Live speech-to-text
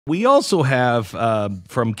We also have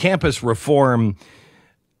from Campus Reform.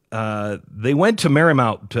 They went to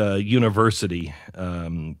Marymount University.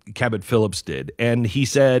 Cabot Phillips did, and he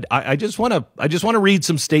said, "I just want to read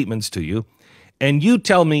some statements to you, and you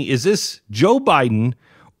tell me, is this Joe Biden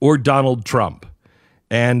or Donald Trump?"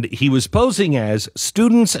 And he was posing as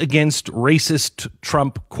students against racist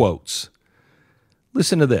Trump quotes.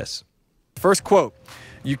 Listen to this. First quote: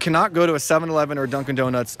 "You cannot go to a 7-Eleven or Dunkin'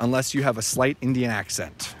 Donuts unless you have a slight Indian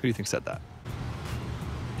accent." Who do you think said that?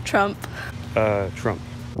 Trump. Trump.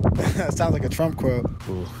 That sounds like a Trump quote.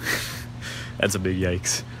 Ooh. That's a big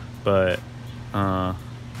yikes. But I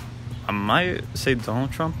might say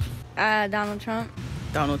Donald Trump. Donald Trump.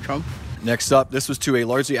 Donald Trump. Next up, this was to a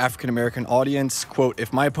largely African-American audience. Quote: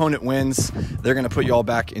 "If my opponent wins, they're going to put you all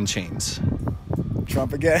back in chains."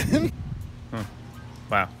 Trump again.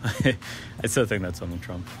 Wow. I still think that's Donald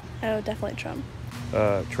Trump. Oh, definitely Trump.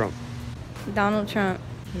 Trump. Donald Trump.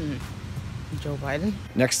 Joe Biden.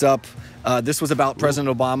 Next up, this was about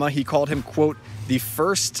President Obama. He called him, quote, "the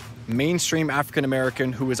first mainstream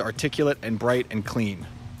African-American who is articulate and bright and clean."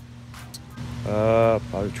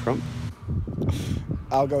 Probably Trump.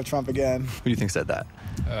 I'll go Trump again. Who do you think said that?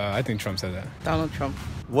 I think Trump said that. Donald Trump.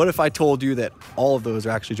 What if I told you that all of those are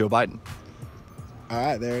actually Joe Biden? All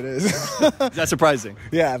right, there it is. Is that surprising?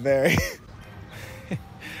 Yeah, very.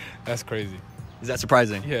 That's crazy. Is that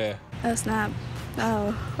surprising? Yeah. Oh, snap.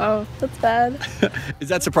 Oh, that's bad. Is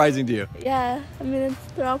that surprising to you? Yeah, I mean,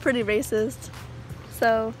 they're all pretty racist,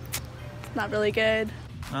 so it's not really good.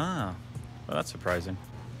 Ah, well, that's surprising.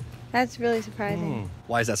 That's really surprising.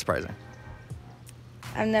 Why is that surprising?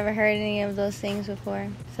 I've never heard any of those things before,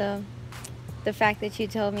 so the fact that you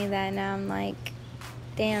told me that, now I'm like,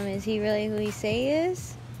 damn, is he really who he say he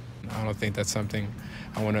is? I don't think that's something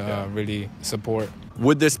I want to really support.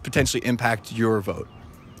 Would this potentially impact your vote?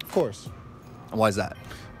 Of course. And why is that?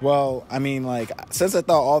 Well, I mean, like, since I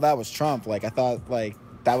thought all that was Trump, like, I thought, like,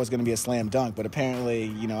 that was going to be a slam dunk. But apparently,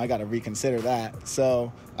 you know, I got to reconsider that.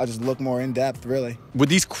 So I'll just look more in depth, really. Would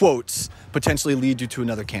these quotes potentially lead you to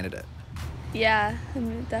another candidate? Yeah, I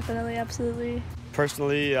mean, definitely, absolutely.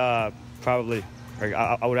 Personally, probably. Like,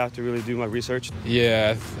 I would have to really do my research.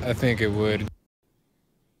 Yeah, I think it would.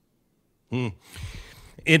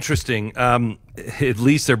 Interesting. At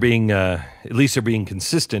least they're being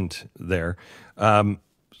consistent there.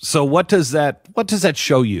 So what does that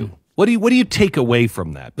show you? What do you take away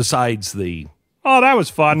from that besides the, oh, that was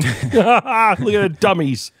fun. Look at the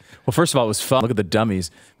dummies. Well, first of all, it was fun. Look at the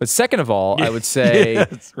dummies. But second of all, I would say,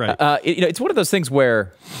 that's right. It's one of those things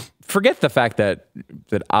where, forget the fact that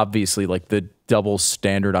obviously, like, the double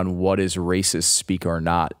standard on what is racist speak or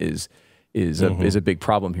not is a big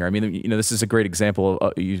problem here. I mean, you know, this is a great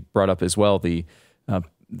example. You brought up as well the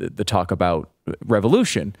talk about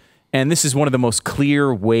revolution. And this is one of the most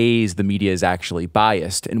clear ways the media is actually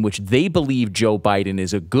biased, in which they believe Joe Biden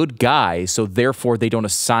is a good guy, so therefore they don't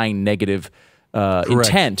assign negative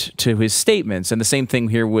intent to his statements. And the same thing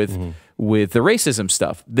here with the racism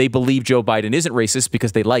stuff. They believe Joe Biden isn't racist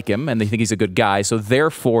because they like him and they think he's a good guy, so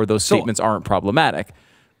therefore those statements aren't problematic.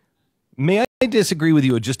 May I disagree with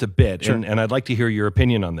you just a bit, Sure. and I'd like to hear your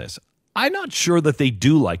opinion on this. I'm not sure that they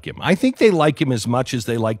do like him. I think they like him as much as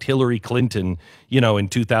they liked Hillary Clinton, you know, in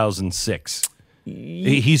 2006.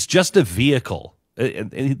 He's just a vehicle.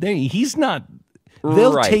 He's not.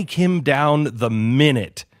 They'll take him down the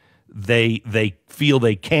minute they feel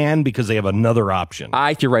they can, because they have another option.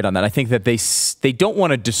 I think you're right on that. I think that they don't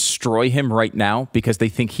want to destroy him right now because they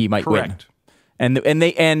think he might win. And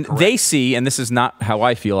they see, and this is not how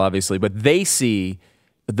I feel, obviously, but they see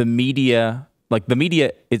the media, like the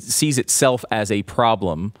media, it sees itself as a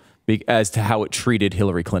problem as to how it treated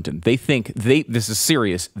Hillary Clinton. They think this is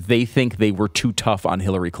serious. They think they were too tough on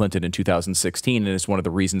Hillary Clinton in 2016, and it's one of the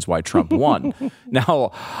reasons why Trump won.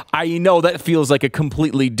 Now, I know that feels like a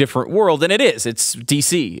completely different world, and it is. It's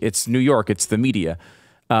DC, it's New York, it's the media.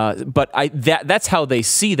 But that's how they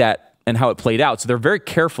see that and how it played out. So they're very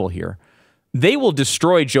careful here. They will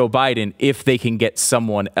destroy Joe Biden if they can get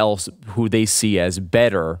someone else who they see as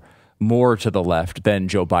better, more to the left than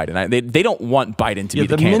Joe Biden. They don't want Biden to be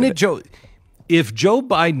the candidate. If Joe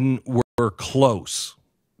Biden were close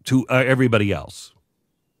to everybody else,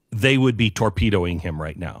 they would be torpedoing him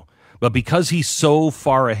right now. But because he's so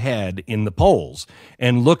far ahead in the polls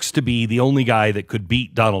and looks to be the only guy that could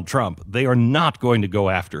beat Donald Trump, they are not going to go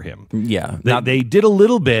after him. Yeah. They did a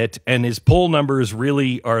little bit, and his poll numbers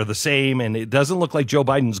really are the same, and it doesn't look like Joe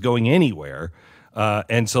Biden's going anywhere.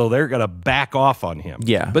 And so they're going to back off on him.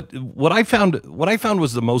 Yeah. But what I found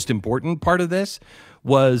was the most important part of this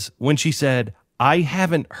was when she said, "I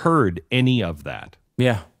haven't heard any of that."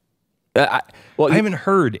 Yeah. Well, I haven't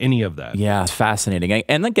heard any of that. Yeah, it's fascinating.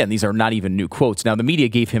 And again, these are not even new quotes. Now, the media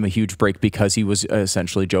gave him a huge break because he was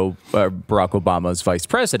essentially Barack Obama's vice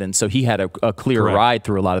president, so he had a clear ride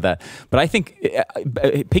through a lot of that. But I think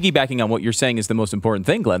piggybacking on what you're saying is the most important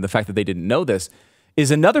thing, Glenn, the fact that they didn't know this, is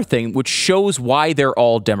another thing which shows why they're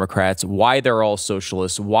all Democrats, why they're all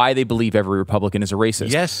socialists, why they believe every Republican is a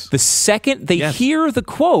racist. Yes. The second they hear the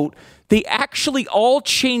quote, they actually all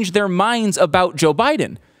change their minds about Joe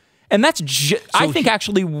Biden. And that's, I think,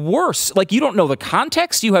 actually worse. Like, you don't know the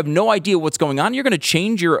context. You have no idea what's going on. You're going to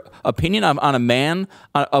change your opinion on a man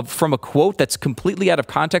from a quote that's completely out of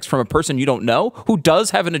context from a person you don't know who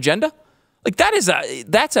does have an agenda? Like,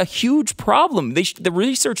 that's a huge problem. The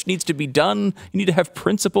research needs to be done. You need to have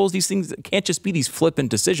principles. These things can't just be these flippant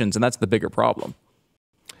decisions, and that's the bigger problem.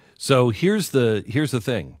 So here's the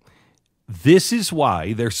thing. This is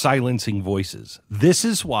why they're silencing voices. This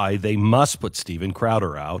is why they must put Steven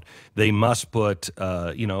Crowder out. They must put,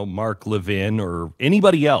 Mark Levin or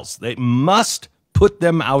anybody else. They must put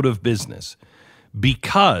them out of business,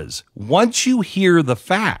 because once you hear the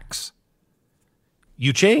facts,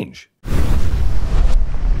 you change.